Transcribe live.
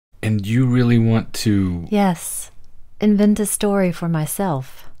And you really want to... Yes. Invent a story for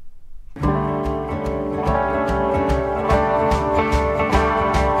myself.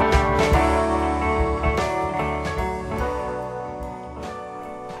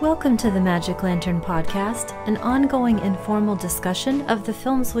 Welcome to the Magic Lantern Podcast, an ongoing informal discussion of the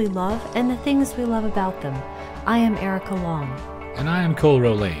films we love and the things we love about them. I am Erica Long. And I am Cole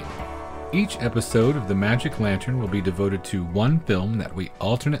Rolane. Each episode of the Magic Lantern will be devoted to one film that we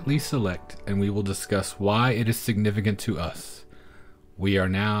alternately select, and we will discuss why it is significant to us. We are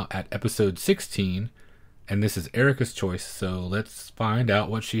now at episode 16, and this is Erica's choice, so let's find out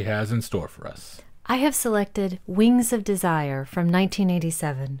what she has in store for us. I have selected Wings of Desire from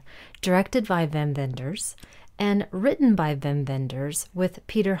 1987, directed by Wim Wenders, and written by Wim Wenders with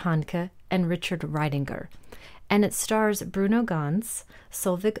Peter Handke and Richard Reidinger. And it stars Bruno Ganz,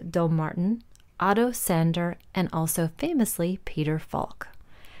 Solveig Dolmartin, Otto Sander, and also famously Peter Falk.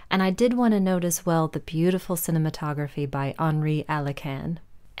 And I did want to note as well the beautiful cinematography by Henri Alecan.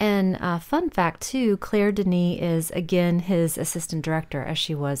 And fun fact too, Claire Denis is again his assistant director as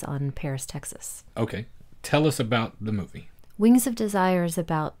she was on Paris, Texas. Okay, tell us about the movie. Wings of Desire is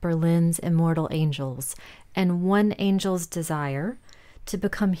about Berlin's immortal angels and one angel's desire to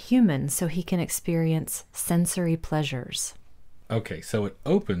become human so he can experience sensory pleasures. Okay, so it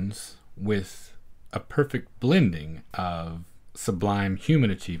opens with a perfect blending of sublime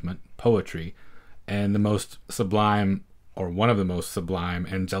human achievement, poetry, and the most sublime, or one of the most sublime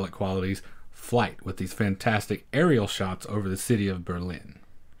angelic qualities, flight, with these fantastic aerial shots over the city of Berlin.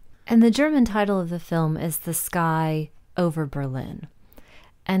 And the German title of the film is The Sky Over Berlin.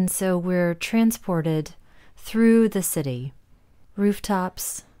 And so we're transported through the city,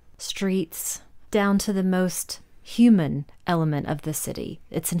 rooftops, streets, down to the most human element of the city,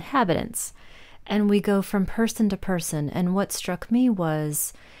 its inhabitants. And we go from person to person. And what struck me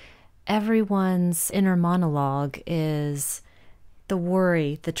was everyone's inner monologue is the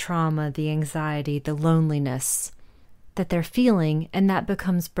worry, the trauma, the anxiety, the loneliness that they're feeling, and that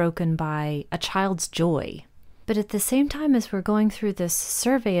becomes broken by a child's joy. But at the same time as we're going through this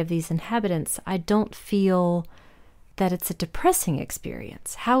survey of these inhabitants, I don't feel that it's a depressing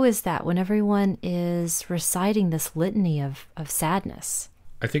experience. How is that when everyone is reciting this litany of sadness?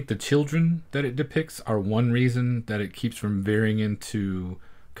 I think the children that it depicts are one reason that it keeps from veering into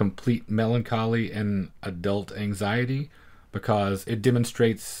complete melancholy and adult anxiety, because it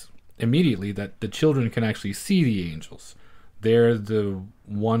demonstrates immediately that the children can actually see the angels. They're the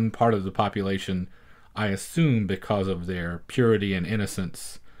one part of the population, I assume, because of their purity and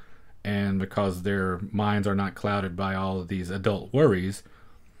innocence, and because their minds are not clouded by all of these adult worries,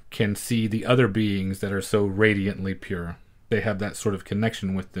 can see the other beings that are so radiantly pure. They have that sort of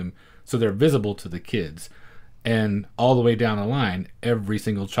connection with them, so they're visible to the kids. And all the way down the line, every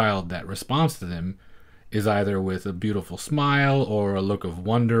single child that responds to them is either with a beautiful smile or a look of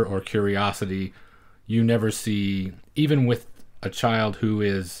wonder or curiosity. You never see, even with a child who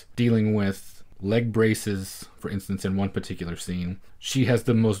is dealing with leg braces, for instance, in one particular scene, she has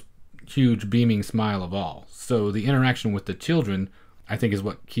the most huge beaming smile of all. So the interaction with the children, I think, is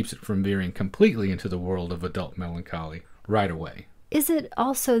what keeps it from veering completely into the world of adult melancholy right away. Is it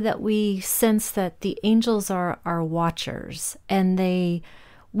also that we sense that the angels are our watchers, and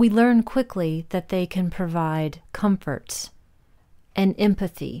we learn quickly that they can provide comfort and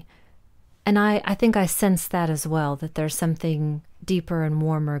empathy? And I think I sense that as well, that there's something deeper and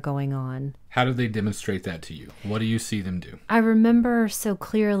warmer going on. How do they demonstrate that to you? What do you see them do? I remember so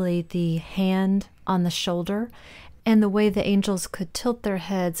clearly the hand on the shoulder and the way the angels could tilt their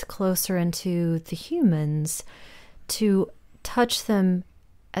heads closer into the humans to touch them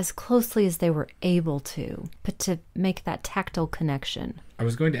as closely as they were able to, but to make that tactile connection. I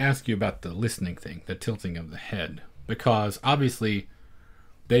was going to ask you about the listening thing, the tilting of the head, because obviously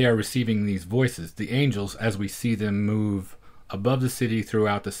they are receiving these voices, the angels, as we see them move above the city,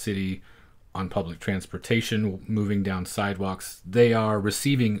 throughout the city, on public transportation, moving down sidewalks. They are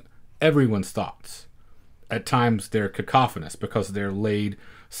receiving everyone's thoughts. At times they're cacophonous because they're laid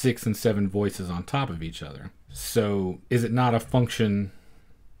 6 and 7 voices on top of each other. So is it not a function,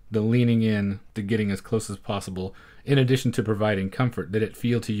 the leaning in, the getting as close as possible, in addition to providing comfort, did it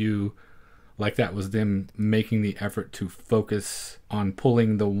feel to you like that was them making the effort to focus on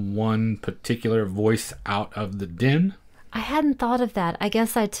pulling the one particular voice out of the din? I hadn't thought of that. I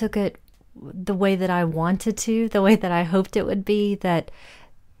guess I took it the way that I wanted to, the way that I hoped it would be, that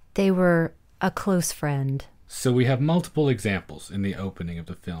they were a close friend. So we have multiple examples in the opening of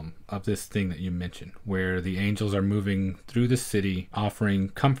the film of this thing that you mentioned, where the angels are moving through the city, offering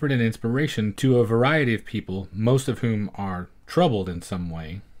comfort and inspiration to a variety of people, most of whom are troubled in some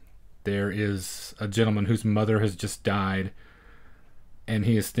way. There is a gentleman whose mother has just died, and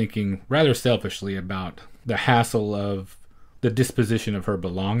he is thinking rather selfishly about the hassle of the disposition of her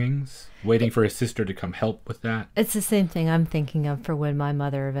belongings, waiting for his sister to come help with that. It's the same thing I'm thinking of for when my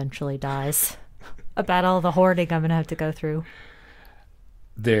mother eventually dies. About all the hoarding I'm going to have to go through.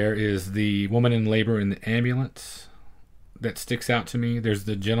 There is the woman in labor in the ambulance that sticks out to me. There's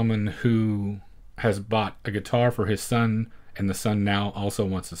the gentleman who has bought a guitar for his son, and the son now also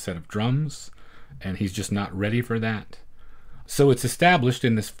wants a set of drums, and he's just not ready for that. So it's established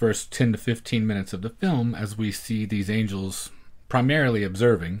in this first 10 to 15 minutes of the film as we see these angels primarily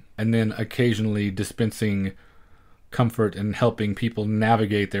observing and then occasionally dispensing comfort and helping people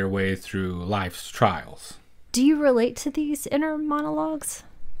navigate their way through life's trials. Do you relate to these inner monologues?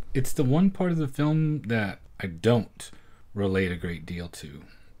 It's the one part of the film that I don't relate a great deal to.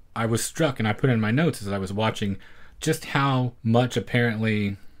 I was struck, and I put in my notes as I was watching, just how much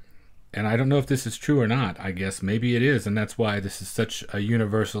apparently, and I don't know if this is true or not, I guess maybe it is, and that's why this is such a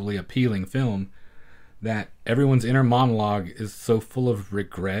universally appealing film, that everyone's inner monologue is so full of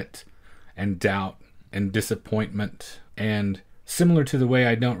regret and doubt and disappointment, and similar to the way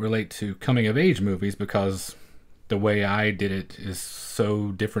I don't relate to coming-of-age movies, because the way I did it is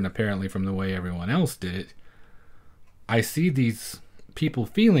so different apparently from the way everyone else did it. I see these people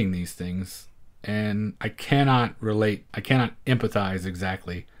feeling these things, and I cannot relate, I cannot empathize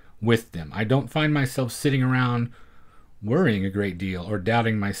exactly with them. I don't find myself sitting around worrying a great deal or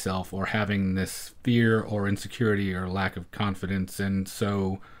doubting myself or having this fear or insecurity or lack of confidence, and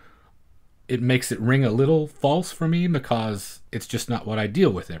so it makes it ring a little false for me because it's just not what I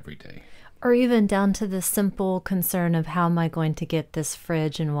deal with every day. Or even down to the simple concern of how am I going to get this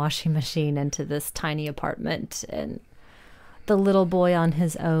fridge and washing machine into this tiny apartment, and the little boy on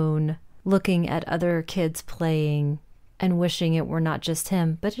his own looking at other kids playing and wishing it were not just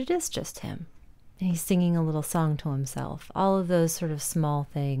him, but it is just him. And he's singing a little song to himself. All of those sort of small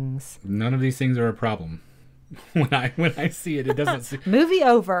things. None of these things are a problem. When I see it, it doesn't seem... Movie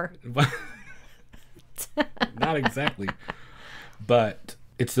over. Not exactly. But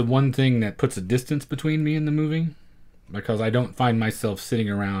it's the one thing that puts a distance between me and the movie, because I don't find myself sitting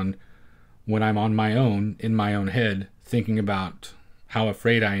around when I'm on my own, in my own head, thinking about how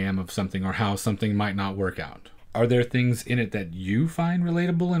afraid I am of something or how something might not work out. Are there things in it that you find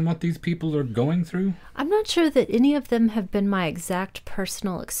relatable in what these people are going through? I'm not sure that any of them have been my exact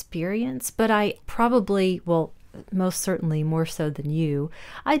personal experience, but I probably, well, most certainly more so than you,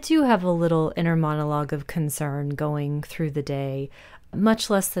 I do have a little inner monologue of concern going through the day, much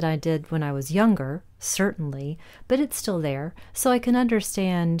less than I did when I was younger, certainly, but it's still there, so I can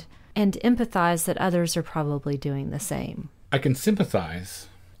understand and empathize that others are probably doing the same. I can sympathize.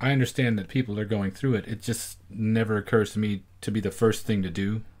 I understand that people are going through it. It just never occurs to me to be the first thing to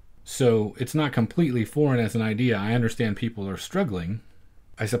do. So it's not completely foreign as an idea. I understand people are struggling.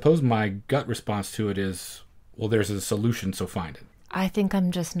 I suppose my gut response to it is, well, there's a solution, so find it. I think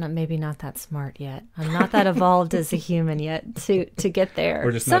I'm just maybe not that smart yet. I'm not that evolved as a human yet to get there.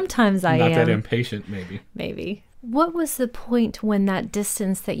 Or just sometimes I am. Not that impatient, maybe. Maybe. What was the point when that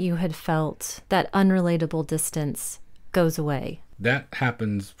distance that you had felt, that unrelatable distance, goes away? That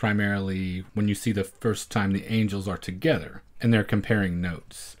happens primarily when you see the first time the angels are together and they're comparing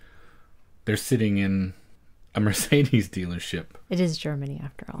notes. They're sitting in a Mercedes dealership. It is Germany,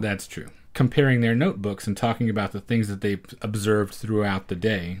 after all. That's true. Comparing their notebooks and talking about the things that they've observed throughout the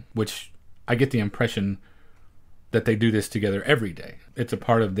day, which I get the impression that they do this together every day. It's a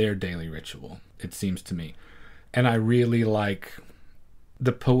part of their daily ritual, it seems to me. And I really like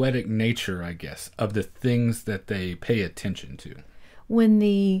the poetic nature, I guess, of the things that they pay attention to. When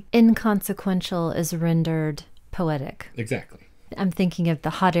the inconsequential is rendered poetic. Exactly. I'm thinking of the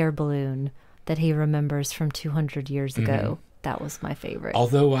hot air balloon that he remembers from 200 years ago. Mm-hmm. That was my favorite.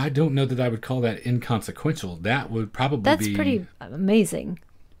 Although I don't know that I would call that inconsequential. That would probably That's pretty amazing.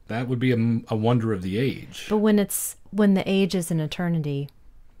 That would be a wonder of the age. But when the age is an eternity,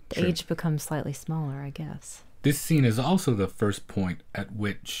 the True. age becomes slightly smaller, I guess. This scene is also the first point at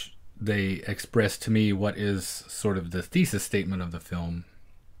which they express to me what is sort of the thesis statement of the film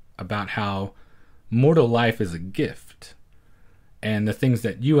about how mortal life is a gift, and the things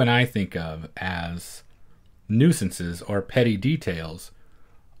that you and I think of as nuisances or petty details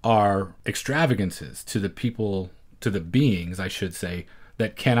are extravagances to the people, to the beings, I should say,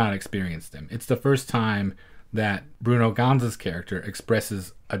 that cannot experience them. It's the first time that Bruno Ganz's character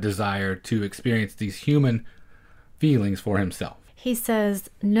expresses a desire to experience these human feelings for himself. He says,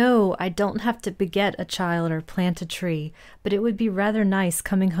 "No, I don't have to beget a child or plant a tree, but it would be rather nice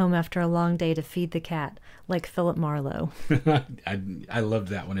coming home after a long day to feed the cat, like Philip Marlowe." I loved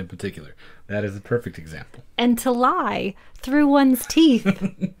that one in particular. That is a perfect example. And to lie through one's teeth.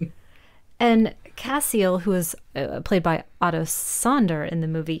 And Cassiel, who is played by Otto Sonder in the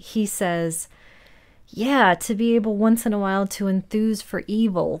movie, he says, yeah, to be able once in a while to enthuse for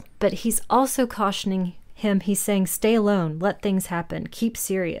evil. But he's also cautioning him. He's saying, stay alone, let things happen, keep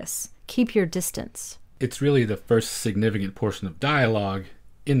serious, keep your distance. It's really the first significant portion of dialogue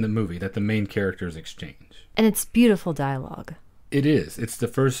in the movie that the main characters exchange. And it's beautiful dialogue. It is. It's the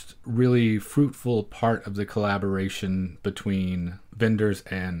first really fruitful part of the collaboration between Wenders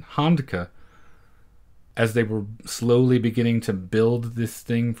and Handke as they were slowly beginning to build this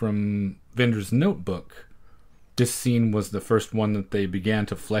thing from Wenders' notebook. This scene was the first one that they began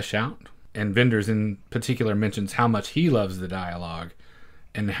to flesh out. And Wenders in particular mentions how much he loves the dialogue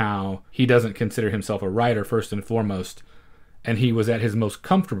and how he doesn't consider himself a writer first and foremost. And he was at his most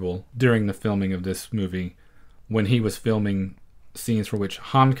comfortable during the filming of this movie when he was filming scenes for which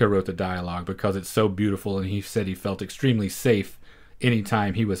Handke wrote the dialogue because it's so beautiful, and he said he felt extremely safe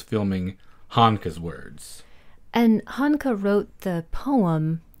anytime he was filming Handke's words. And Handke wrote the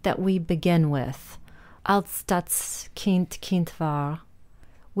poem that we begin with, Als das Kind war,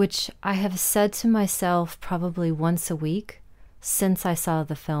 which I have said to myself probably once a week since I saw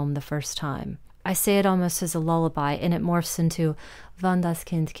the film the first time. I say it almost as a lullaby, and it morphs into Wann das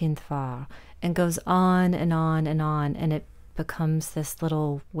Kind war, and goes on and on and on, and it becomes this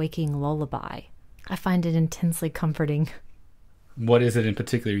little waking lullaby. I find it intensely comforting. What is it in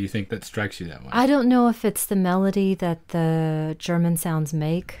particular you think that strikes you that way? I don't know if it's the melody that the German sounds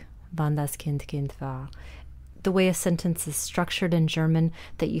make, Wann das Kind war. The way a sentence is structured in German,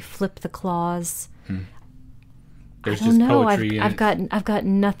 that you flip the clause. There's I don't just know. poetry in I've it. got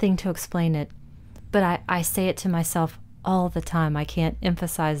nothing to explain it, but I say it to myself all the time. I can't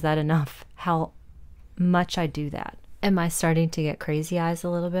emphasize that enough, how much I do that. Am I starting to get crazy eyes a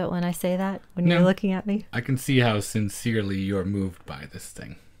little bit when I say that, when No. you're looking at me? I can see how sincerely you're moved by this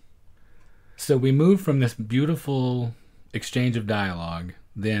thing. So we move from this beautiful exchange of dialogue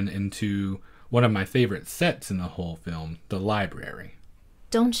then into one of my favorite sets in the whole film, the library.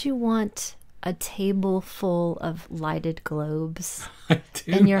 Don't you want a table full of lighted globes I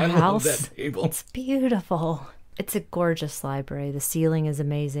do. in your I house? love that table. It's beautiful. It's a gorgeous library. The ceiling is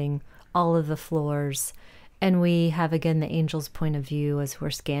amazing, all of the floors. And we have, again, the angel's point of view as we're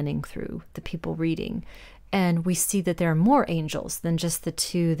scanning through the people reading. And we see that there are more angels than just the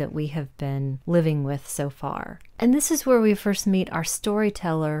two that we have been living with so far. And this is where we first meet our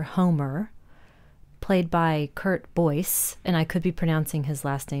storyteller, Homer, played by Kurt Boyce. And I could be pronouncing his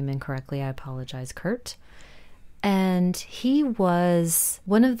last name incorrectly. I apologize, Kurt. And he was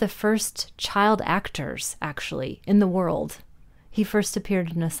one of the first child actors, actually, in the world. He first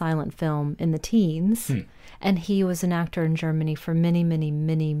appeared in a silent film in the teens, and he was an actor in Germany for many, many,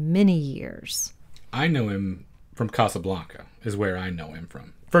 many, many years. I know him from Casablanca, is where I know him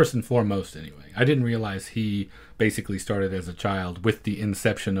from. First and foremost, anyway. I didn't realize he basically started as a child with the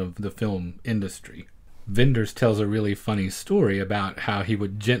inception of the film industry. Wenders tells a really funny story about how he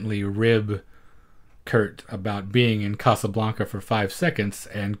would gently rib Kurt about being in Casablanca for 5 seconds,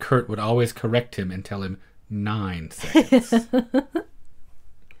 and Kurt would always correct him and tell him 9 seconds.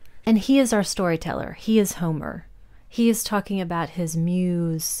 And he is our storyteller. He is Homer. He is talking about his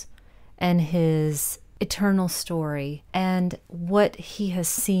muse and his eternal story and what he has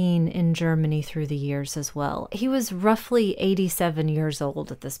seen in Germany through the years as well. He was roughly 87 years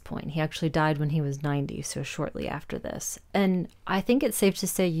old at this point. He actually died when he was 90, so shortly after this. And I think it's safe to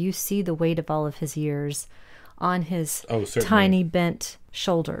say you see the weight of all of his years on his tiny bent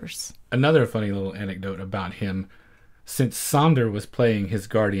shoulders. Another funny little anecdote about him, since Sonder was playing his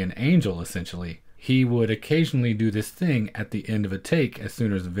guardian angel, essentially, he would occasionally do this thing at the end of a take as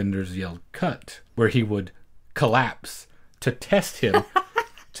soon as Wenders yelled cut, where he would collapse to test him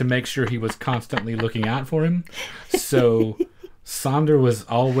to make sure he was constantly looking out for him. So Sonder was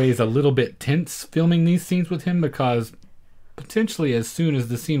always a little bit tense filming these scenes with him because potentially as soon as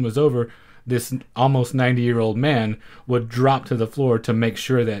the scene was over, this almost 90-year-old man would drop to the floor to make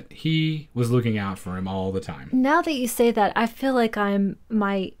sure that he was looking out for him all the time. Now that you say that, I feel like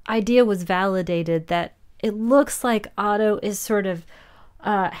my idea was validated that it looks like Otto is sort of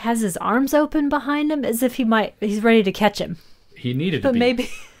has his arms open behind him as if he's ready to catch him. He needed to But be.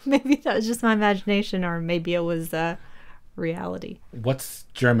 maybe that was just my imagination, or maybe it was reality. What's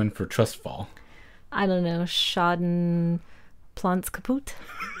German for trust fall? I don't know, Schadenplanz kaputt,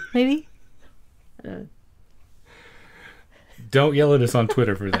 maybe? Don't yell at us on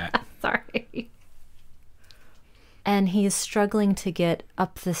Twitter for that. Sorry. And he's struggling to get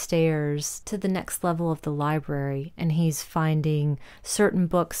up the stairs to the next level of the library, and he's finding certain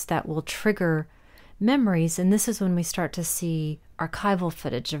books that will trigger memories, and this is when we start to see archival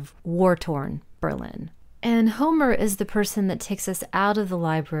footage of war-torn Berlin. And Homer is the person that takes us out of the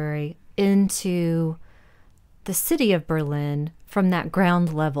library into the city of Berlin from that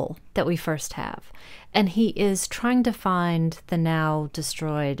ground level that we first have. And he is trying to find the now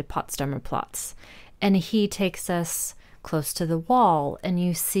destroyed Potsdamer Platz. And he takes us close to the wall, and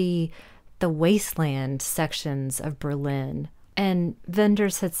you see the wasteland sections of Berlin. And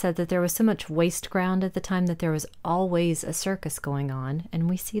vendors had said that there was so much waste ground at the time that there was always a circus going on, and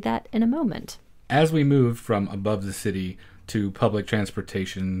we see that in a moment. As we move from above the city to public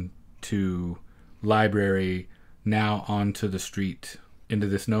transportation to library, now onto the street, into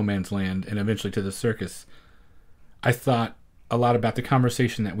this no man's land, and eventually to the circus, I thought a lot about the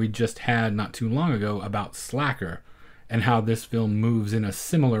conversation that we just had not too long ago about Slacker, and how this film moves in a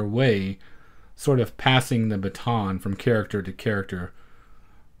similar way, sort of passing the baton from character to character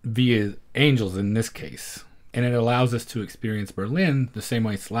via angels in this case. And it allows us to experience Berlin the same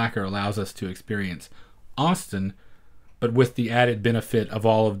way Slacker allows us to experience Austin, but with the added benefit of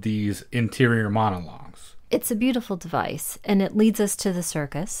all of these interior monologues. It's a beautiful device, and it leads us to the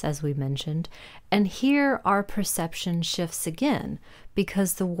circus, as we mentioned. And here our perception shifts again,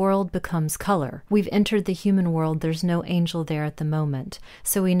 because the world becomes color. We've entered the human world. There's no angel there at the moment.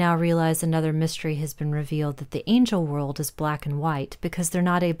 So we now realize another mystery has been revealed, that the angel world is black and white because they're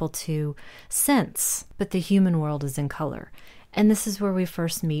not able to sense, but the human world is in color. And this is where we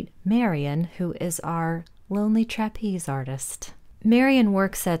first meet Marion, who is our lonely trapeze artist. Marion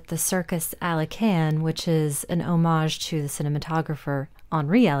works at the Circus Alicante, which is an homage to the cinematographer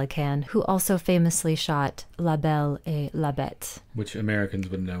Henri Alicante, who also famously shot La Belle et la Bête, which Americans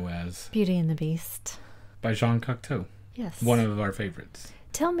would know as Beauty and the Beast, by Jean Cocteau. Yes. One of our favorites.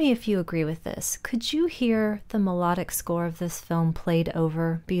 Tell me if you agree with this. Could you hear the melodic score of this film played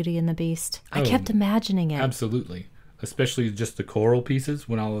over Beauty and the Beast? I kept imagining it. Absolutely. Especially just the choral pieces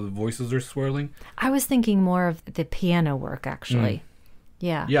when all of the voices are swirling. I was thinking more of the piano work, actually.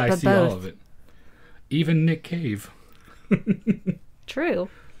 Yeah. Yeah, I see both. all of it. Even Nick Cave. True.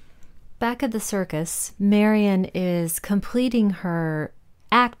 Back at the circus, Marion is completing her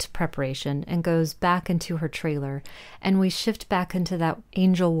act preparation and goes back into her trailer. And we shift back into that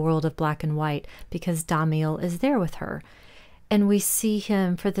angel world of black and white because Damiel is there with her. And we see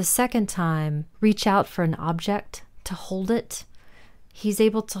him, for the second time, reach out for an object to hold it. He's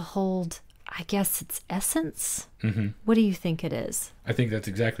able to hold, I guess it's essence. Mm-hmm. What do you think it is? I think that's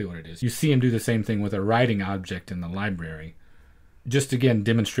exactly what it is. You see him do the same thing with a writing object in the library. Just again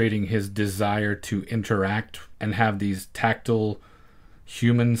demonstrating his desire to interact and have these tactile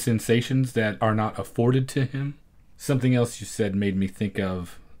human sensations that are not afforded to him. Something else you said made me think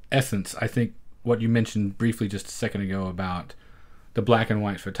of essence. I think what you mentioned briefly just a second ago about the black and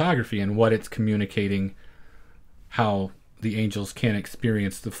white photography and what it's communicating, how the angels can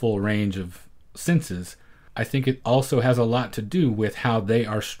experience the full range of senses. I think it also has a lot to do with how they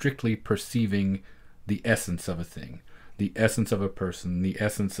are strictly perceiving the essence of a thing, the essence of a person, the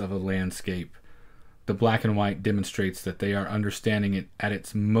essence of a landscape. The black and white demonstrates that they are understanding it at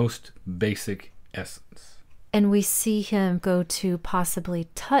its most basic essence. And we see him go to possibly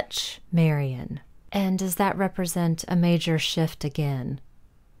touch Marion. And does that represent a major shift again?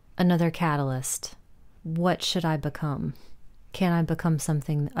 Another catalyst? What should I become? Can I become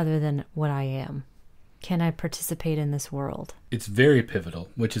something other than what I am? Can I participate in this world? It's very pivotal,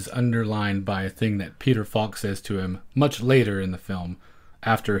 which is underlined by a thing that Peter Falk says to him much later in the film,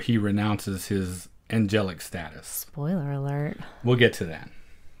 after he renounces his angelic status. Spoiler alert. We'll get to that.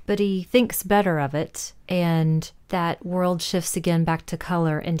 But he thinks better of it, and that world shifts again back to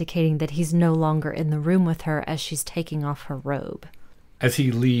color, indicating that he's no longer in the room with her as she's taking off her robe. As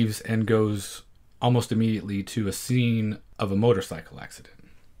he leaves and goes almost immediately to a scene of a motorcycle accident.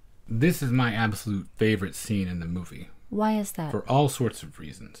 This is my absolute favorite scene in the movie. Why is that? For all sorts of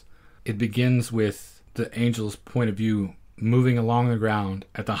reasons. It begins with the angel's point of view moving along the ground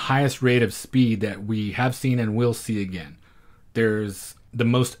at the highest rate of speed that we have seen and will see again. There's the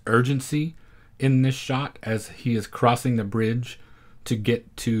most urgency in this shot as he is crossing the bridge to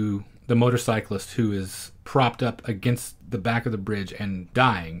get to the motorcyclist who is propped up against the back of the bridge and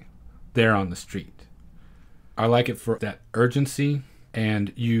dying there on the street. I like it for that urgency,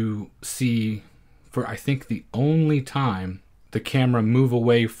 and you see, for I think the only time, the camera move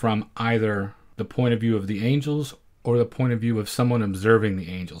away from either the point of view of the angels or the point of view of someone observing the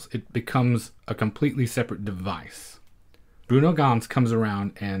angels. It becomes a completely separate device. Bruno Ganz comes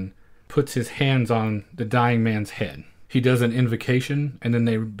around and puts his hands on the dying man's head. He does an invocation, and then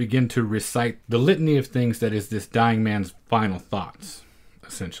they begin to recite the litany of things that is this dying man's final thoughts,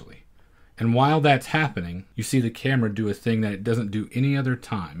 essentially. And while that's happening, you see the camera do a thing that it doesn't do any other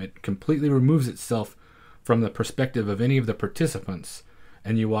time. It completely removes itself from the perspective of any of the participants,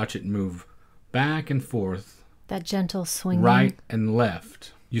 and you watch it move back and forth. That gentle swinging. Right and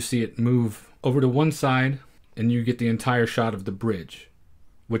left. You see it move over to one side, and you get the entire shot of the bridge,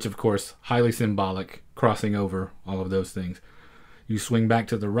 which, of course, highly symbolic, crossing over all of those things. You swing back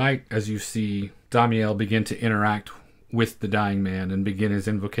to the right as you see Damiel begin to interact with the dying man and begin his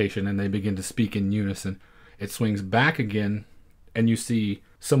invocation, and they begin to speak in unison. It swings back again, and you see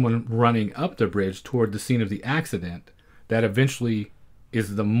someone running up the bridge toward the scene of the accident that eventually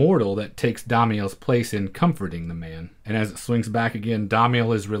is the mortal that takes Damiel's place in comforting the man. And as it swings back again,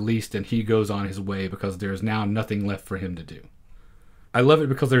 Damiel is released and he goes on his way because there is now nothing left for him to do. I love it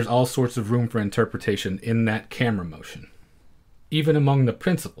because there's all sorts of room for interpretation in that camera motion. Even among the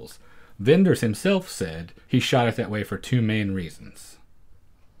principals, Wenders himself said he shot it that way for two main reasons.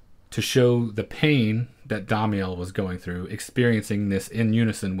 To show the pain that Damiel was going through, experiencing this in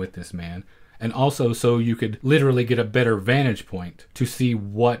unison with this man, and also so you could literally get a better vantage point to see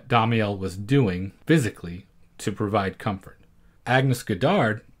what Damiel was doing physically to provide comfort. Agnes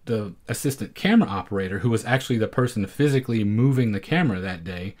Godard, the assistant camera operator, who was actually the person physically moving the camera that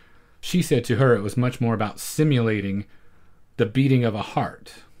day, she said to her it was much more about simulating the beating of a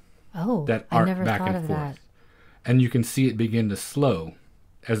heart. Oh, that I arc never back thought and of forth. that. And you can see it begin to slow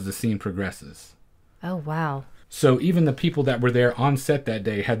as the scene progresses. Oh, wow. So even the people that were there on set that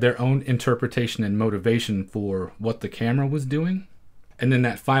day had their own interpretation and motivation for what the camera was doing. And then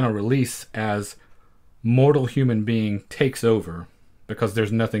that final release as mortal human being takes over, because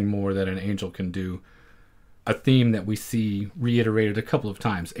there's nothing more that an angel can do. A theme that we see reiterated a couple of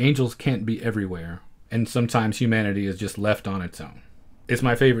times. Angels can't be everywhere, and sometimes humanity is just left on its own. It's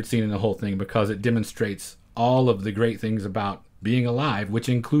my favorite scene in the whole thing because it demonstrates all of the great things about being alive, which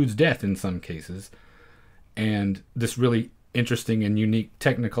includes death in some cases, and this really interesting and unique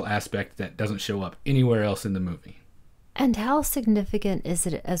technical aspect that doesn't show up anywhere else in the movie. And how significant is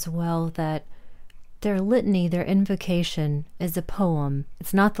it as well that their litany, their invocation, is a poem?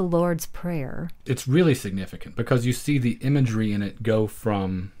 It's not the Lord's Prayer. It's really significant because you see the imagery in it go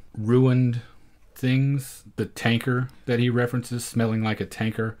from ruined things, the tanker that he references, smelling like a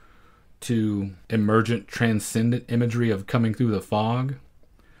tanker, to emergent, transcendent imagery of coming through the fog.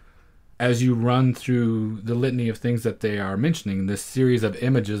 As you run through the litany of things that they are mentioning, this series of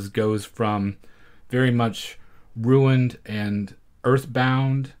images goes from very much ruined and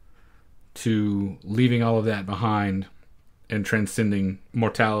earthbound to leaving all of that behind and transcending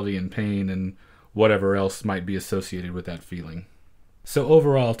mortality and pain and whatever else might be associated with that feeling. So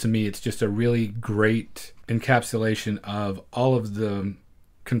overall, to me, it's just a really great encapsulation of all of the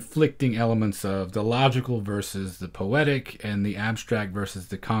conflicting elements of the logical versus the poetic and the abstract versus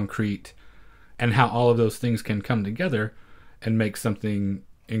the concrete, and how all of those things can come together and make something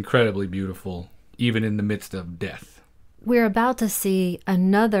incredibly beautiful, even in the midst of death. We're about to see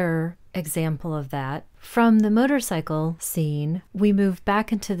another example of that. From the motorcycle scene, we move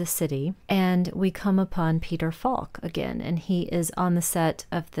back into the city and we come upon Peter Falk again, and he is on the set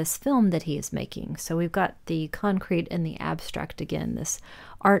of this film that he is making. So we've got the concrete and the abstract again, this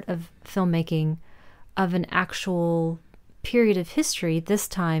art of filmmaking of an actual period of history. This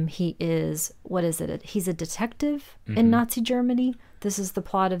time he is, what is it? He's a detective in Nazi Germany. This is the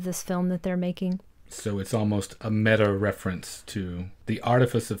plot of this film that they're making. So it's almost a meta reference to the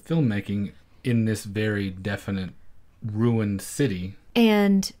artifice of filmmaking in this very definite ruined city.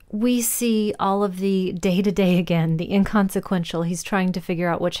 And we see all of the day-to-day again, the inconsequential. He's trying to figure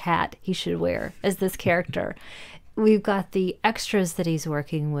out which hat he should wear as this character. We've got the extras that he's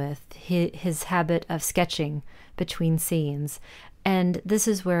working with, his habit of sketching between scenes. And this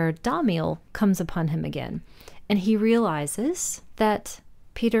is where Damiel comes upon him again. And he realizes that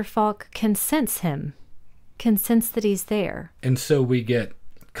Peter Falk can sense him, can sense that he's there. And so we get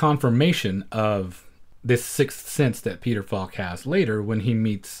confirmation of this sixth sense that Peter Falk has later when he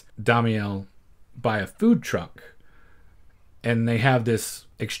meets Damiel by a food truck. And they have this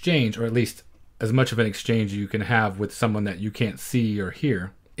exchange, or at least as much of an exchange you can have with someone that you can't see or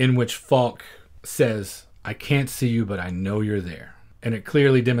hear, in which Falk says, "I can't see you, but I know you're there." And it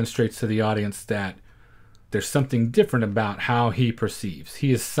clearly demonstrates to the audience that there's something different about how he perceives.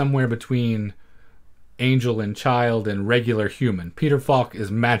 He is somewhere between angel and child and regular human. Peter Falk is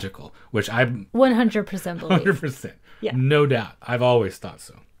magical, which I 100% believe. 100%. Yeah. No doubt. I've always thought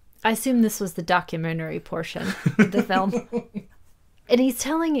so. I assume this was the documentary portion of the film. And he's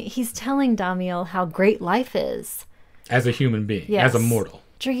telling Damiel how great life is. As a human being, Yes. as a mortal.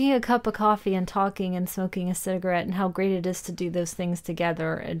 Drinking a cup of coffee and talking and smoking a cigarette, and how great it is to do those things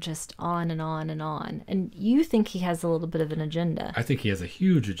together, and just on and on and on. And you think he has a little bit of an agenda. I think he has a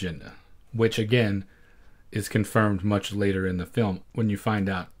huge agenda, which again is confirmed much later in the film when you find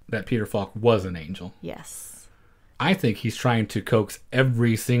out that Peter Falk was an angel. Yes. I think he's trying to coax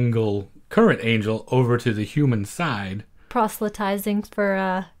every single current angel over to the human side. Proselytizing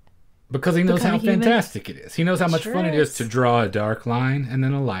for Because he knows become how a human. fantastic it is. He knows how much Sure fun it is is. to draw a dark line and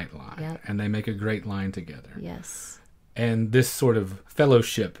then a light line. Yep. And they make a great line together. Yes. And this sort of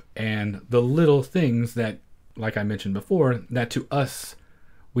fellowship and the little things that, like I mentioned before, that to us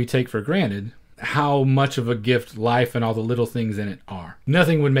we take for granted, how much of a gift life and all the little things in it are.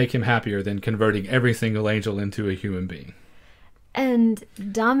 Nothing would make him happier than converting every single angel into a human being. And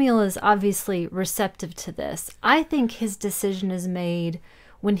Damiel is obviously receptive to this. I think his decision is made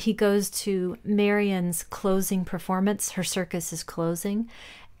when he goes to Marion's closing performance. Her circus is closing,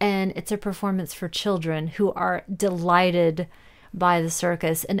 and it's a performance for children who are delighted by the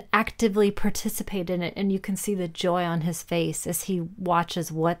circus and actively participate in it. And you can see the joy on his face as he watches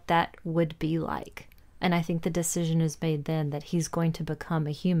what that would be like. And I think the decision is made then that he's going to become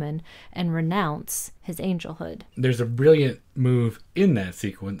a human and renounce his angelhood. There's a brilliant move in that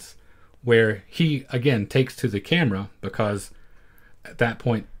sequence where he, again, takes to the camera because at that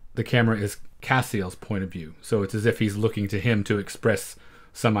point the camera is Cassiel's point of view. So it's as if he's looking to him to express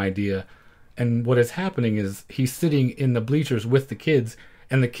some idea. And what is happening is he's sitting in the bleachers with the kids,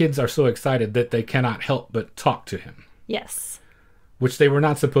 and the kids are so excited that they cannot help but talk to him, Yes. which they were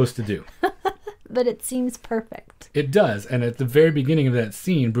not supposed to do. But it seems perfect. It does, and at the very beginning of that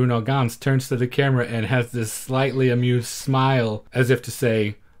scene, Bruno Ganz turns to the camera and has this slightly amused smile as if to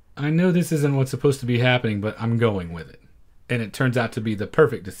say, I know this isn't what's supposed to be happening, but I'm going with it. And it turns out to be the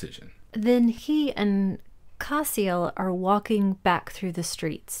perfect decision. Then he and Cassiel are walking back through the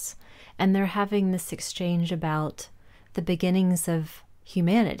streets, and they're having this exchange about the beginnings of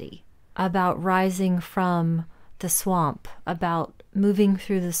humanity, about rising from the swamp, about moving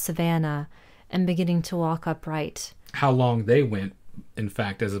through the savannah and beginning to walk upright. How long they went, in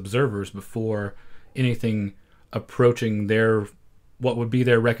fact, as observers before anything approaching their, what would be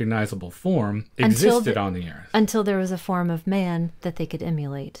their recognizable form, existed on the earth. Until there was a form of man that they could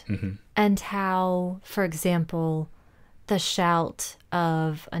emulate. Mm-hmm. And how, for example, the shout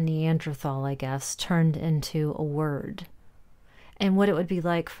of a Neanderthal, I guess, turned into a word. And what it would be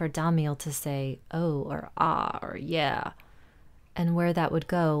like for Damiel to say, oh, or ah, or yeah, and where that would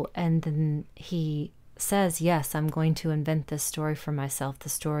go. And then he says, yes, I'm going to invent this story for myself, the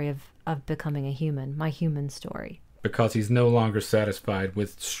story of becoming a human, my human story. Because he's no longer satisfied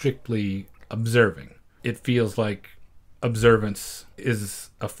with strictly observing. It feels like observance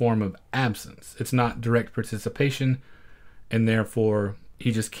is a form of absence. It's not direct participation, and therefore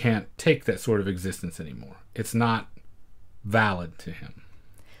he just can't take that sort of existence anymore. It's not valid to him.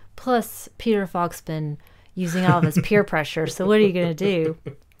 Plus, Peter Falk's been using all of his peer pressure, so what are you going to do?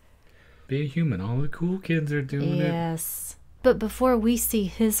 Be a human. All the cool kids are doing it. Yes. But before we see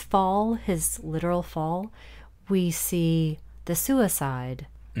his fall, his literal fall, we see the suicide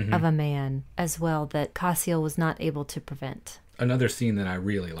of a man as well that Cassiel was not able to prevent. Another scene that I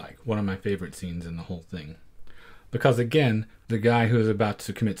really like. One of my favorite scenes in the whole thing. Because again, the guy who is about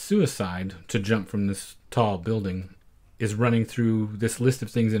to commit suicide to jump from this tall building is running through this list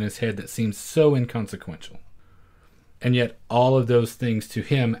of things in his head that seems so inconsequential. And yet all of those things to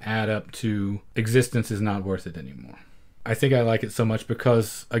him add up to existence is not worth it anymore. I think I like it so much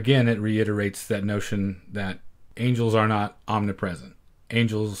because, again, it reiterates that notion that angels are not omnipresent.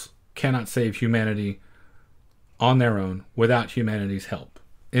 Angels cannot save humanity on their own without humanity's help.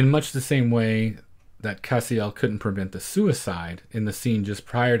 In much the same way that Cassiel couldn't prevent the suicide in the scene just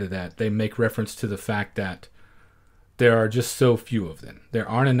prior to that, they make reference to the fact that there are just so few of them. There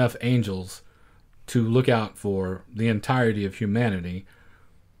aren't enough angels to look out for the entirety of humanity.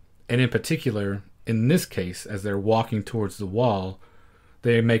 And in particular, in this case, as they're walking towards the wall,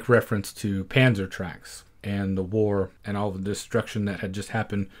 they make reference to Panzer tracks and the war and all the destruction that had just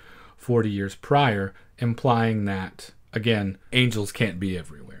happened 40 years prior, implying that, again, angels can't be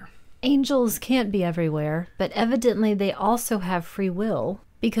everywhere. Angels can't be everywhere, but evidently they also have free will,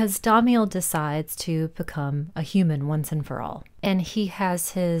 because Damiel decides to become a human once and for all. And he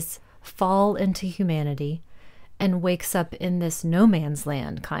has his fall into humanity and wakes up in this no man's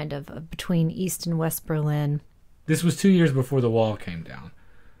land, kind of between East and West Berlin. This was 2 years before the wall came down.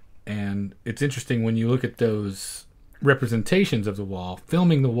 And it's interesting when you look at those representations of the wall,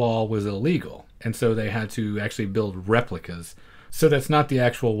 filming the wall was illegal. And so they had to actually build replicas. So that's not the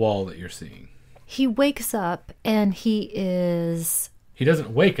actual wall that you're seeing. He wakes up and he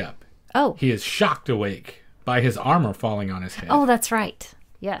doesn't wake up. Oh. He is shocked awake by his armor falling on his head. Oh, that's right.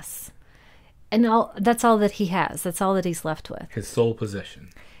 Yes. And that's all that he has. That's all that he's left with. His sole possession.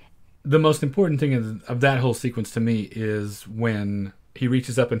 The most important thing of that whole sequence to me is when he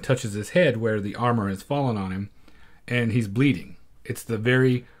reaches up and touches his head where the armor has fallen on him and he's bleeding. It's the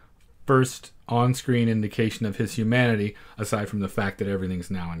very first on-screen indication of his humanity, aside from the fact that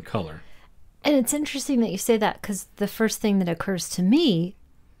everything's now in color. And it's interesting that you say that, because the first thing that occurs to me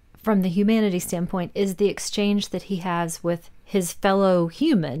from the humanity standpoint is the exchange that he has with his fellow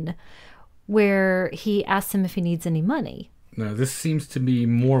human, where he asks him if he needs any money. No, this seems to be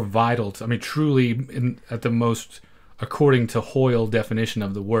more vital. Truly, at the most, according to Hoyle definition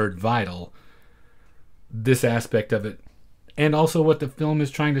of the word vital, this aspect of it, and also what the film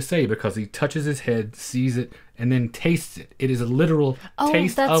is trying to say, because he touches his head, sees it, and then tastes it. It is a literal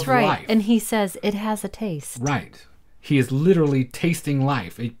taste of life. Oh, that's right. And he says it has a taste. Right. He is literally tasting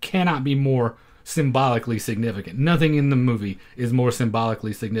life. It cannot be more symbolically significant. Nothing in the movie is more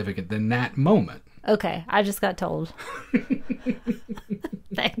symbolically significant than that moment. Okay, I just got told.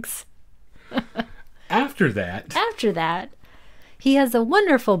 Thanks. After that, he has a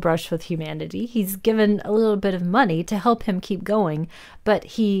wonderful brush with humanity. He's given a little bit of money to help him keep going, but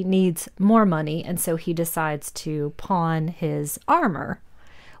he needs more money, and so he decides to pawn his armor,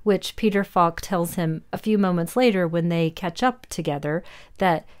 which Peter Falk tells him a few moments later when they catch up together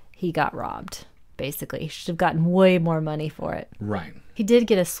that he got robbed, basically. He should have gotten way more money for it. Right. He did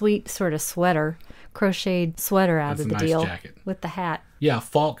get a sweet sort of sweater, crocheted sweater out of the deal jacket with the hat. Yeah,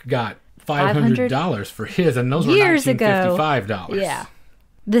 Falk got $500 for his, and those were $1955. Yeah.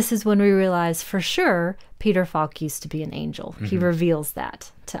 This is when we realize for sure Peter Falk used to be an angel. Mm-hmm. He reveals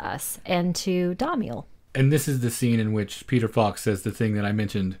that to us and to Damiel. And this is the scene in which Peter Falk says the thing that I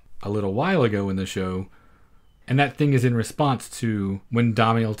mentioned a little while ago in the show. And that thing is in response to when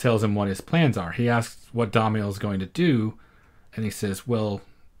Damiel tells him what his plans are. He asks what Damiel is going to do, and he says, well,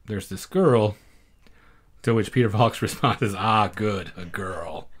 there's this girl. To which Peter Falk's response is, good, a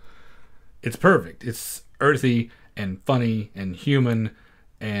girl. It's perfect. It's earthy and funny and human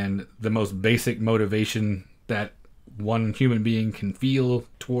and the most basic motivation that one human being can feel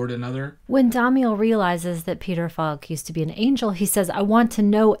toward another. When Damiel realizes that Peter Falk used to be an angel, he says, I want to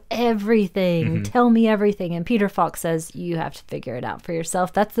know everything. Mm-hmm. Tell me everything. And Peter Falk says, you have to figure it out for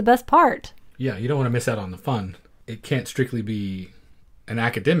yourself. That's the best part. Yeah, you don't want to miss out on the fun. It can't strictly be an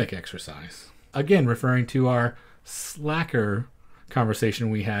academic exercise. Again, referring to our slacker conversation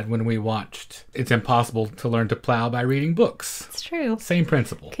we had when we watched It's Impossible to Learn to Plow by Reading Books. It's true. Same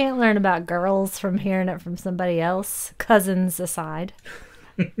principle. Can't learn about girls from hearing it from somebody else, cousins aside.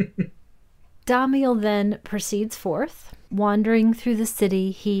 Damiel then proceeds forth. Wandering through the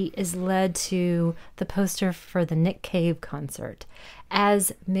city, he is led to the poster for the Nick Cave concert,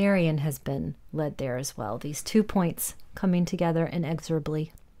 as Marion has been led there as well. These 2 points coming together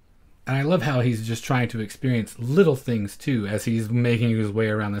inexorably. And I love how he's just trying to experience little things, too, as he's making his way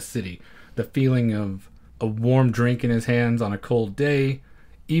around the city. The feeling of a warm drink in his hands on a cold day,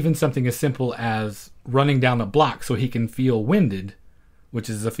 even something as simple as running down the block so he can feel winded, which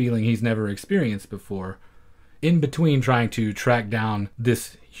is a feeling he's never experienced before, in between trying to track down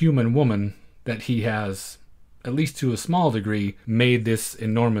this human woman that he has, at least to a small degree, made this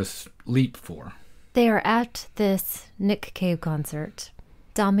enormous leap for. They are at this Nick Cave concert.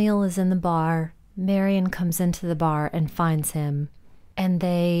 Damiel is in the bar. Marion comes into the bar and finds him. And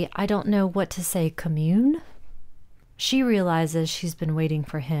they, I don't know what to say, commune? She realizes she's been waiting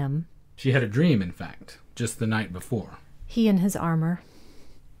for him. She had a dream, in fact, just the night before. He in his armor,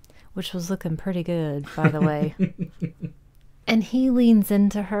 which was looking pretty good, by the way. And he leans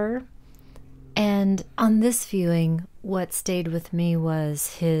into her. And on this viewing, what stayed with me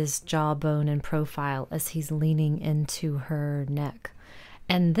was his jawbone and profile as he's leaning into her neck.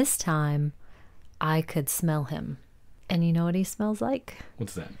 And this time, I could smell him. And you know what he smells like?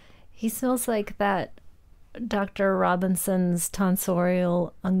 What's that? He smells like that Dr. Robinson's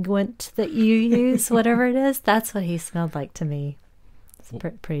tonsorial unguent that you use, whatever it is. That's what he smelled like to me. It's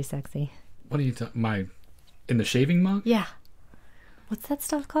pretty sexy. What are you talking? In the shaving mug? Yeah. What's that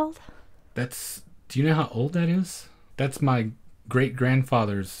stuff called? Do you know how old that is? That's my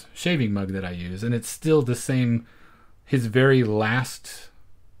great-grandfather's shaving mug that I use. And it's still the same, his very last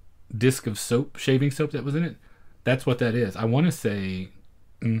disc of soap, shaving soap that was in it. That's what that is. I want to say,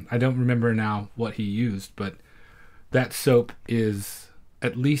 I don't remember now what he used, but that soap is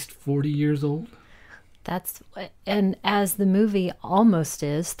at least 40 years old. And as the movie almost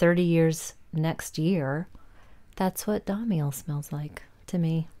is, 30 years next year, that's what Damiel smells like to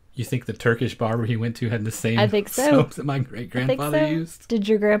me. You think the Turkish barber he went to had the same I think so. soaps that my great-grandfather used? Did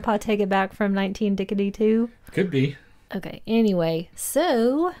your grandpa take it back from 19 Dickety 2? Could be. Okay, anyway,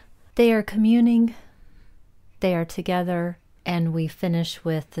 so they are communing, they are together, and we finish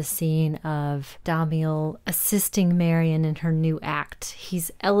with the scene of Damiel assisting Marion in her new act.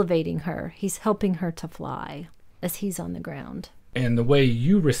 He's elevating her. He's helping her to fly as he's on the ground. And the way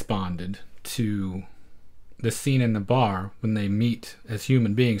you responded to the scene in the bar when they meet as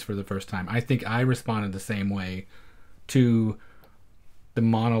human beings for the first time, I think I responded the same way to the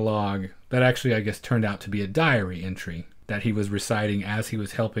monologue that actually, I guess, turned out to be a diary entry that he was reciting as he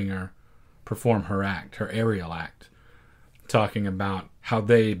was helping her perform her act, her aerial act, talking about how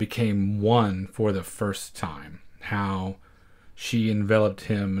they became one for the first time, how she enveloped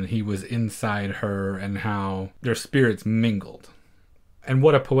him and he was inside her, and how their spirits mingled. And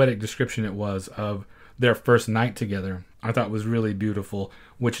what a poetic description it was of their first night together. I thought was really beautiful,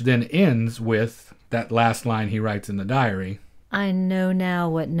 which then ends with that last line he writes in the diary. I know now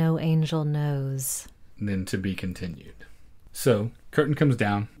what no angel knows. Then to be continued. So, curtain comes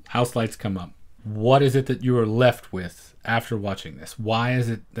down, house lights come up. What is it that you are left with after watching this? Why is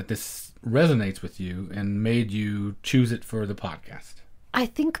it that this resonates with you and made you choose it for the podcast? I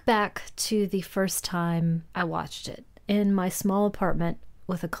think back to the first time I watched it in my small apartment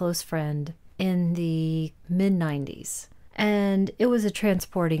with a close friend in the mid-90s. And it was a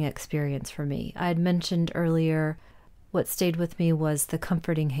transporting experience for me. I had mentioned earlier what stayed with me was the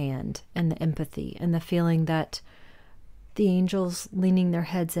comforting hand and the empathy and the feeling that the angels leaning their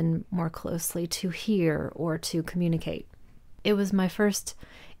heads in more closely to hear or to communicate. It was my first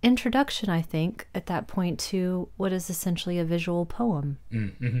introduction, I think, at that point to what is essentially a visual poem.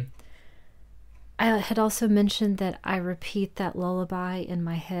 Mm-hmm. I had also mentioned that I repeat that lullaby in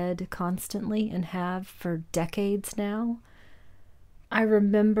my head constantly and have for decades now. I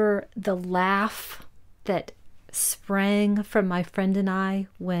remember the laugh that sprang from my friend and I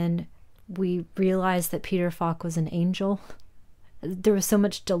when we realized that Peter Falk was an angel. There was so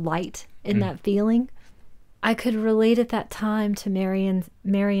much delight in that feeling. I could relate at that time to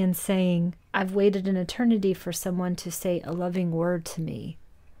Marion saying, I've waited an eternity for someone to say a loving word to me.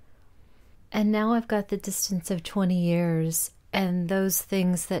 And now I've got the distance of 20 years, and those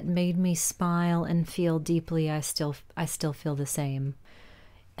things that made me smile and feel deeply, I still feel the same.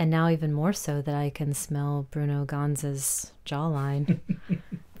 And now even more so that I can smell Bruno Ganz's jawline.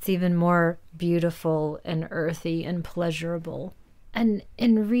 It's even more beautiful and earthy and pleasurable. And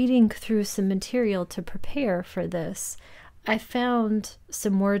in reading through some material to prepare for this, I found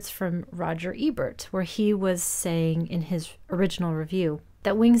some words from Roger Ebert, where he was saying in his original review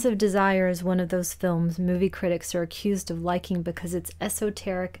that Wings of Desire is one of those films movie critics are accused of liking because it's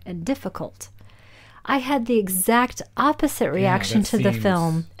esoteric and difficult. I had the exact opposite reaction to the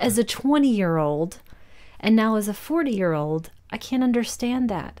film as a 20-year-old, and now as a 40-year-old, I can't understand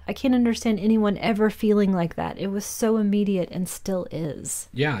that. I can't understand anyone ever feeling like that. It was so immediate and still is.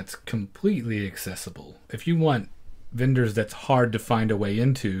 Yeah, it's completely accessible. If you want vendors that's hard to find a way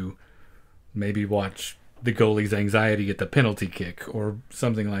into, maybe watch The Goalie's Anxiety at the Penalty Kick or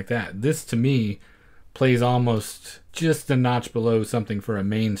something like that. This, to me, plays almost just a notch below something for a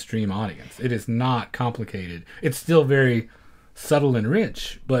mainstream audience. It is not complicated. It's still very subtle and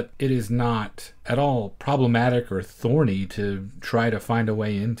rich, but it is not at all problematic or thorny to try to find a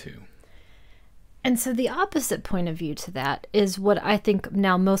way into. And so the opposite point of view to that is what I think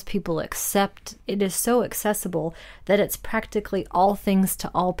now most people accept. It is so accessible that it's practically all things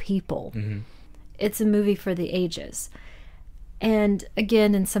to all people. Mm-hmm. It's a movie for the ages. And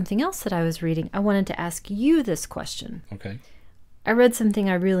again, in something else that I was reading, I wanted to ask you this question. Okay. I read something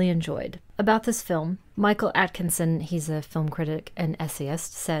I really enjoyed about this film. Michael Atkinson, he's a film critic and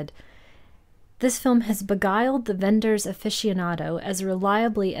essayist, said, "This film has beguiled the vendor's aficionado as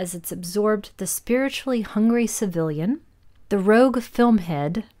reliably as it's absorbed the spiritually hungry civilian, the rogue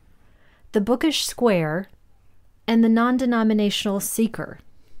filmhead, the bookish square, and the non-denominational seeker."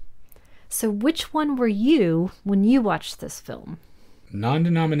 So which one were you when you watched this film?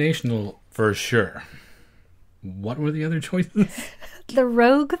 Non-denominational for sure. What were the other choices? The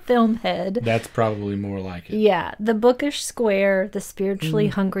rogue filmhead. That's probably more like it. Yeah, the bookish square, the spiritually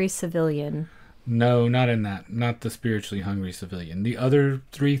hungry civilian. No, not in that. Not the spiritually hungry civilian. The other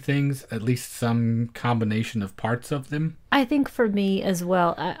three things, at least some combination of parts of them. I think for me as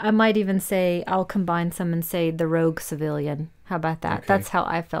well, I might even say, I'll combine some and say the rogue civilian. How about that? Okay. That's how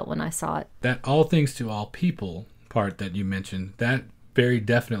I felt when I saw it. That all things to all people part that you mentioned, that very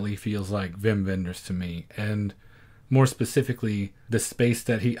definitely feels like Wim Wenders to me. And more specifically, the space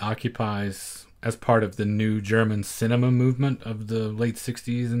that he occupies as part of the new German cinema movement of the late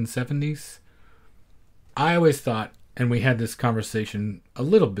 60s and 70s. I always thought, and we had this conversation a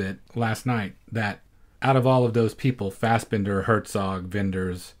little bit last night, that out of all of those people, Fassbinder, Herzog,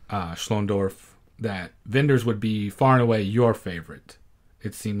 Wenders, Schlöndorff, that Wenders would be far and away your favorite,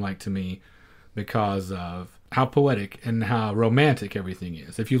 it seemed like to me, because of how poetic and how romantic everything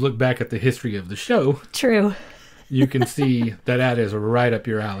is. If you look back at the history of the show... True. You can see that is right up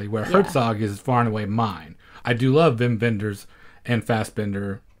your alley, where Herzog is far and away mine. I do love Wim Wenders and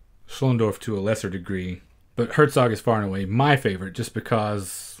Fassbinder, Schlöndorff to a lesser degree, but Herzog is far and away my favorite just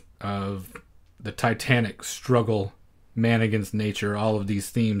because of the titanic struggle, man against nature, all of these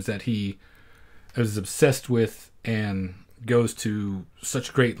themes that he is obsessed with and goes to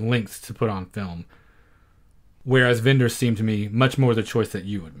such great lengths to put on film. Whereas Wenders seemed to me much more the choice that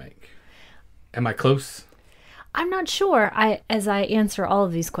you would make. Am I close? I'm not sure. As I answer all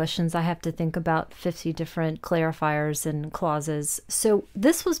of these questions, I have to think about 50 different clarifiers and clauses. So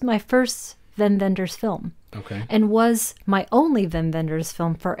this was my first Wim Wenders film. Okay. And was my only Wim Wenders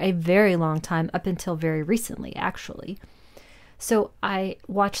film for a very long time, up until very recently, actually. So I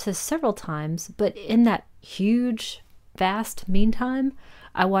watched this several times, but in that huge, vast meantime,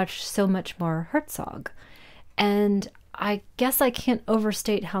 I watched so much more Herzog. And I guess I can't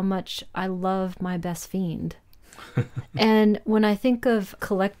overstate how much I love My Best Fiend. And when I think of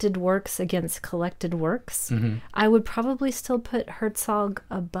collected works against collected works, I would probably still put Herzog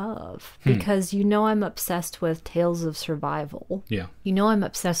above, because I'm obsessed with Tales of Survival. Yeah. I'm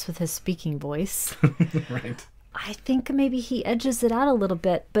obsessed with his speaking voice. Right. I think maybe he edges it out a little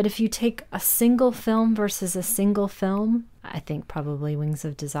bit, but if you take a single film versus a single film, I think probably Wings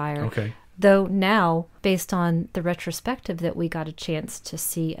of Desire. Okay. Though now, based on the retrospective that we got a chance to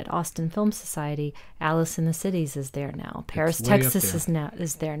see at Austin Film Society, Alice in the Cities is there now. Paris, Texas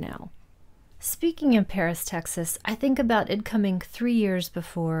is there now. Speaking of Paris, Texas, I think about it coming 3 years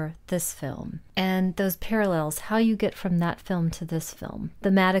before this film, and those parallels, how you get from that film to this film.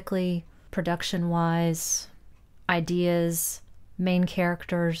 Thematically, production-wise, ideas, main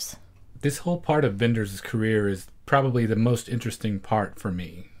characters. This whole part of Wenders' career is probably the most interesting part for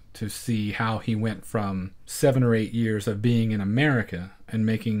me, to see how he went from 7 or 8 years of being in America and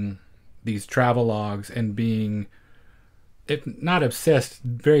making these travelogues and being, if not obsessed,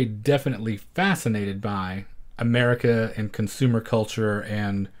 very definitely fascinated by America and consumer culture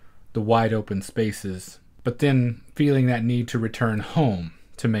and the wide open spaces, but then feeling that need to return home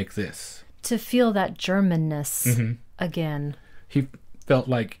to make this. To feel that Germanness again. He felt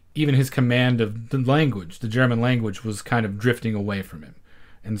like even his command of the language, the German language, was kind of drifting away from him.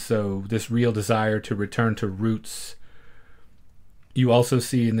 And so this real desire to return to roots. You also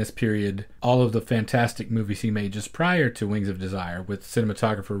see in this period all of the fantastic movies he made just prior to Wings of Desire with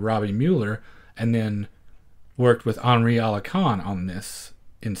cinematographer Robbie Mueller, and then worked with Henri Alekan on this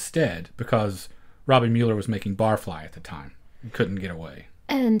instead, because Robbie Mueller was making Barfly at the time. He couldn't get away.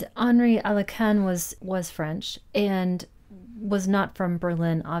 And Henri Alekan was French and was not from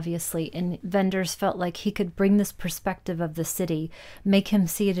Berlin, obviously, and Wenders felt like he could bring this perspective of the city, make him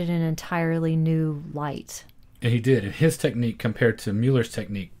see it in an entirely new light. And he did. And his technique compared to Mueller's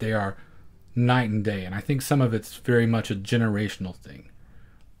technique, they are night and day. And I think some of it's very much a generational thing.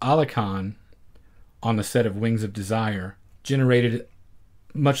 Alekan, on the set of Wings of Desire, generated,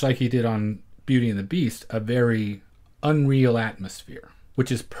 much like he did on Beauty and the Beast, a very unreal atmosphere,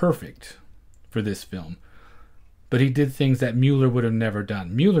 which is perfect for this film. But he did things that Mueller would have never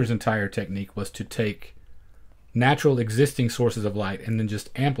done. Mueller's entire technique was to take natural existing sources of light and then just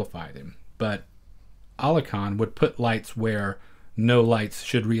amplify them. But Alekan would put lights where no lights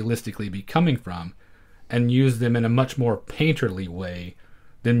should realistically be coming from and use them in a much more painterly way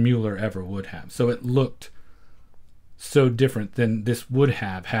than Mueller ever would have. So it looked so different than this would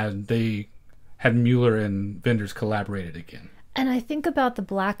have had Mueller and Wenders collaborated again. And I think about the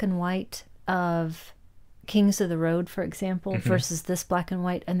black and white of Kings of the Road, for example, versus this black and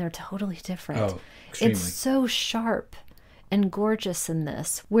white, and they're totally different. Oh, extremely. It's so sharp and gorgeous in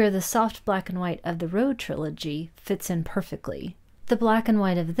this, where the soft black and white of the Road trilogy fits in perfectly. The black and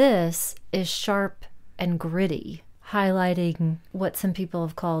white of this is sharp and gritty, highlighting what some people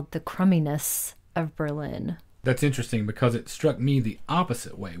have called the crumminess of Berlin. That's interesting because it struck me the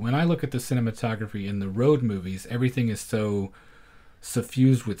opposite way. When I look at the cinematography in the Road movies, everything is so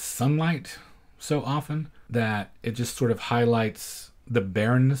suffused with sunlight so often that it just sort of highlights the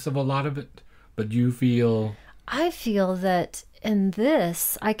barrenness of a lot of it. But you feel... I feel that in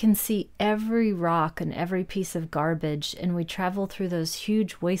this, I can see every rock and every piece of garbage, and we travel through those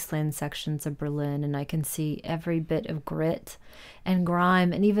huge wasteland sections of Berlin, and I can see every bit of grit and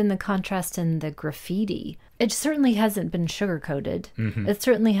grime, and even the contrast in the graffiti. It certainly hasn't been sugar-coated. It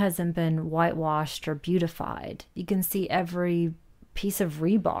certainly hasn't been whitewashed or beautified. You can see every piece of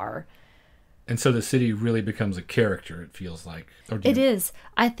rebar. And so the city really becomes a character, it feels like. It is.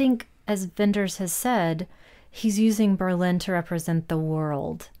 I think, as Wenders has said, he's using Berlin to represent the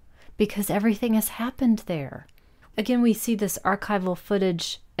world because everything has happened there. Again, we see this archival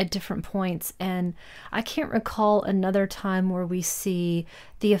footage at different points, and I can't recall another time where we see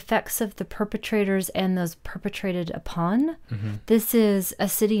the effects of the perpetrators and those perpetrated upon. This is a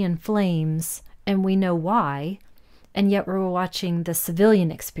city in flames, and we know why, and yet we're watching the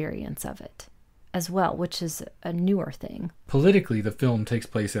civilian experience of it as well, which is a newer thing. Politically, the film takes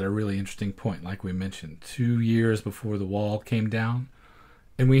place at a really interesting point, like we mentioned, 2 years before the wall came down.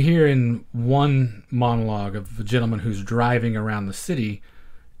 And we hear in one monologue of a gentleman who's driving around the city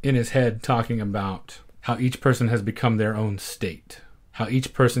in his head talking about how each person has become their own state, how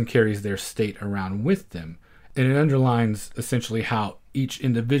each person carries their state around with them. And it underlines essentially how each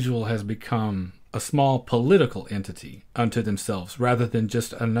individual has become a small political entity unto themselves rather than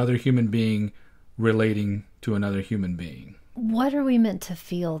just another human being relating to another human being. What are we meant to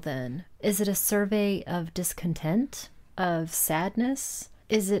feel then? Is it a survey of discontent, of sadness?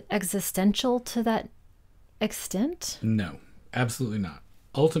 Is it existential to that extent? No, absolutely not.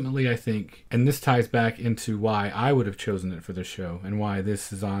 Ultimately, I think, and this ties back into why I would have chosen it for the show and why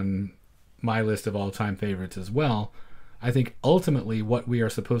this is on my list of all-time favorites as well. I think ultimately what we are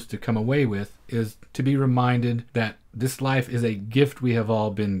supposed to come away with is to be reminded that this life is a gift we have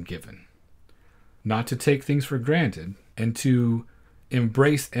all been given. Not to take things for granted, and to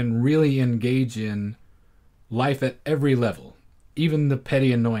embrace and really engage in life at every level, even the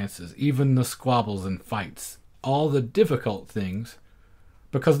petty annoyances, even the squabbles and fights, all the difficult things,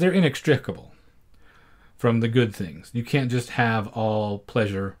 because they're inextricable from the good things. You can't just have all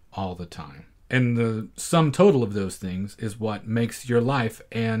pleasure all the time. And the sum total of those things is what makes your life,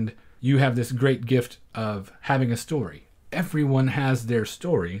 and you have this great gift of having a story. Everyone has their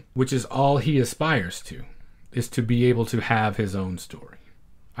story, which is all he aspires to, is to be able to have his own story.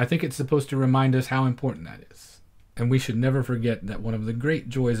 I think it's supposed to remind us how important that is. And we should never forget that one of the great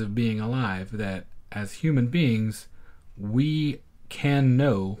joys of being alive, that as human beings, we can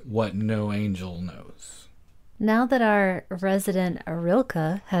know what no angel knows. Now that our resident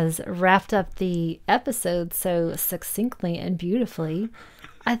Rilke has wrapped up the episode so succinctly and beautifully,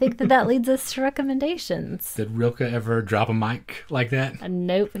 I think that leads us to recommendations. Did Rilke ever drop a mic like that?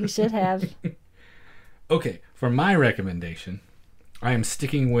 Nope, he should have. Okay, for my recommendation, I am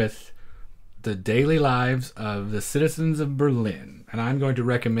sticking with the daily lives of the citizens of Berlin, and I'm going to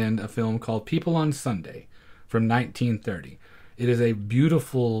recommend a film called People on Sunday from 1930. It is a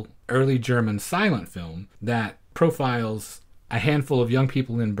beautiful early German silent film that profiles a handful of young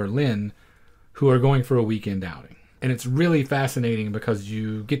people in Berlin who are going for a weekend outing. And it's really fascinating because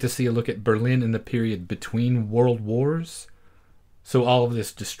you get to see a look at Berlin in the period between world wars. So all of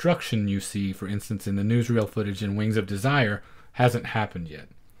this destruction you see, for instance, in the newsreel footage in Wings of Desire, hasn't happened yet.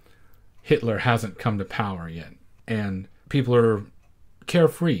 Hitler hasn't come to power yet. And people are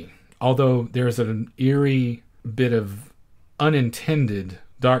carefree. Although there's an eerie bit of unintended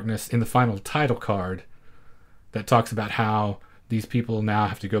darkness in the final title card that talks about how these people now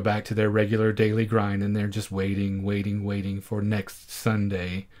have to go back to their regular daily grind, and they're just waiting for next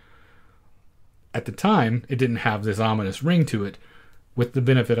Sunday. At the time, it didn't have this ominous ring to it. With the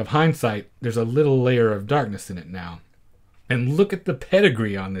benefit of hindsight, there's a little layer of darkness in it now. And look at the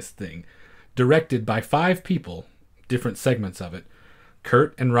pedigree on this thing. Directed by 5 people, different segments of it.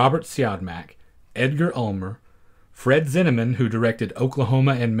 Kurt and Robert Siodmak, Edgar Ulmer, Fred Zinnemann, who directed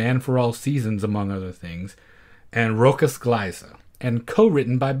Oklahoma and Man for All Seasons, among other things, and Rokas Gleise, and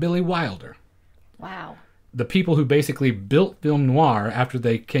co-written by Billy Wilder. Wow. The people who basically built film noir after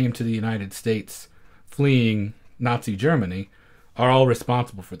they came to the United States fleeing Nazi Germany are all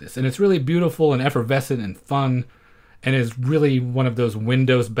responsible for this. And it's really beautiful and effervescent and fun, and is really one of those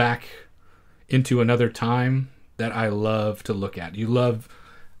windows back into another time that I love to look at.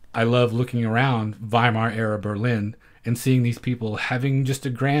 I love looking around Weimar-era Berlin and seeing these people having just a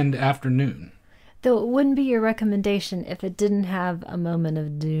grand afternoon. Though it wouldn't be your recommendation if it didn't have a moment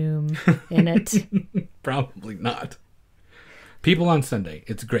of doom in it. Probably not. People on Sunday.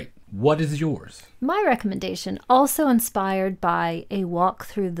 It's great. What is yours? My recommendation, also inspired by a walk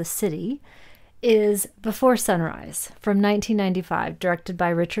through the city, is Before Sunrise from 1995, directed by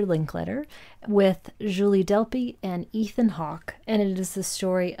Richard Linklater, with Julie Delpy and Ethan Hawke. And it is the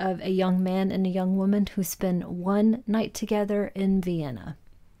story of a young man and a young woman who spend one night together in Vienna.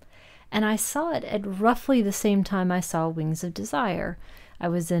 And I saw it at roughly the same time I saw Wings of Desire. I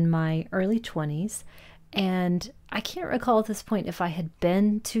was in my early 20s, and I can't recall at this point if I had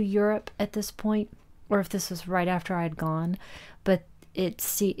been to Europe at this point or if this was right after I had gone, but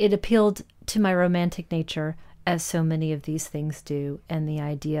it appealed to my romantic nature, as so many of these things do, and the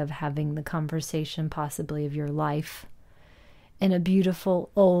idea of having the conversation possibly of your life in a beautiful,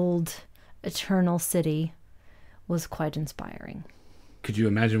 old, eternal city was quite inspiring. Could you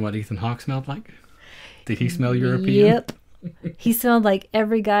imagine what Ethan Hawke smelled like? Did he smell European? Yep. He smelled like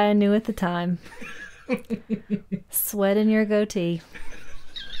every guy I knew at the time. Sweat in your goatee.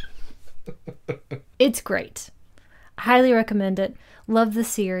 It's great. Highly recommend it. Love the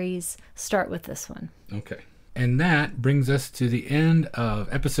series. Start with this one. Okay. And that brings us to the end of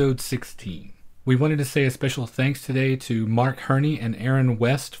episode 16. We wanted to say a special thanks today to Mark Herney and Aaron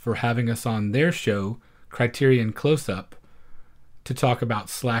West for having us on their show, Criterion Close-Up, to talk about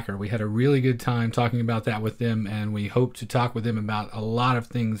Slacker. We had a really good time talking about that with them, and we hope to talk with them about a lot of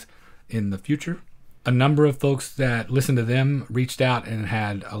things in the future. A number of folks that listened to them reached out and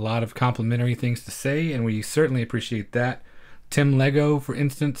had a lot of complimentary things to say, and we certainly appreciate that. Tim Lego, for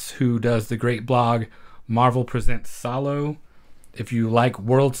instance, who does the great blog Marvel Presents Solo. If you like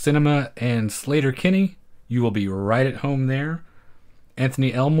world cinema and Slater-Kinney, you will be right at home there.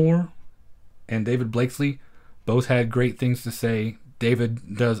 Anthony Elmore and David Blakesley both had great things to say.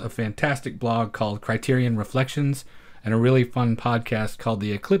 David does a fantastic blog called Criterion Reflections and a really fun podcast called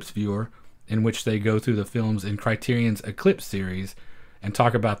The Eclipse Viewer, in which they go through the films in Criterion's Eclipse series and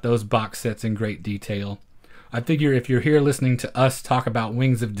talk about those box sets in great detail. I figure if you're here listening to us talk about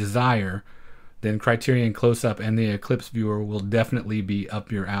Wings of Desire, then Criterion Close-Up and The Eclipse Viewer will definitely be up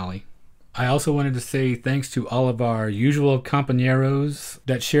your alley. I also wanted to say thanks to all of our usual compañeros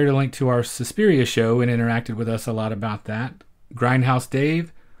that shared a link to our Suspiria show and interacted with us a lot about that. Grindhouse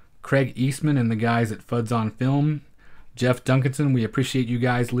Dave, Craig Eastman and the guys at Fuds on Film, Jeff Duncanson, we appreciate you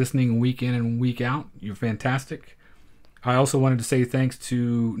guys listening week in and week out. You're fantastic. I also wanted to say thanks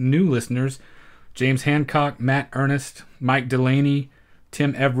to new listeners, James Hancock, Matt Ernest, Mike Delaney,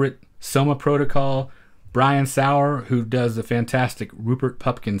 Tim Everett, Soma Protocol, Brian Sauer, who does the fantastic Rupert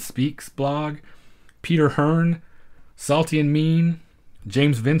Pupkin Speaks blog, Peter Hearn, Salty and Mean,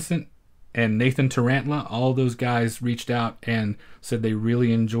 James Vincent, and Nathan Tarantula. All those guys reached out and said they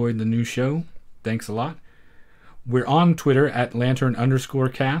really enjoyed the new show. Thanks a lot. We're on Twitter at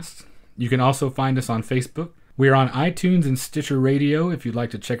Lantern_cast. You can also find us on Facebook. We're on iTunes and Stitcher Radio if you'd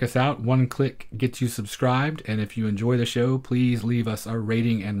like to check us out. One click gets you subscribed, and if you enjoy the show, please leave us a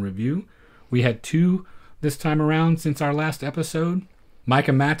rating and review. We had 2 this time around since our last episode.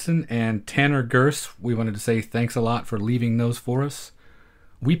 Micah Matson and Tanner Gers, we wanted to say thanks a lot for leaving those for us.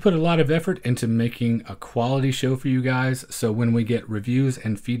 We put a lot of effort into making a quality show for you guys, so when we get reviews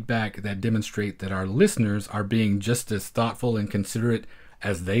and feedback that demonstrate that our listeners are being just as thoughtful and considerate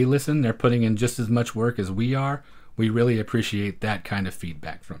as they listen, they're putting in just as much work as we are, we really appreciate that kind of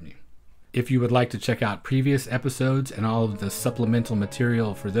feedback from you. If you would like to check out previous episodes and all of the supplemental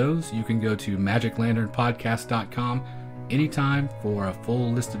material for those, you can go to magiclanternpodcast.com anytime for a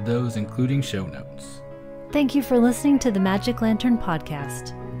full list of those, including show notes. Thank you for listening to the Magic Lantern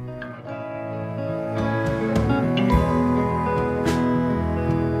Podcast.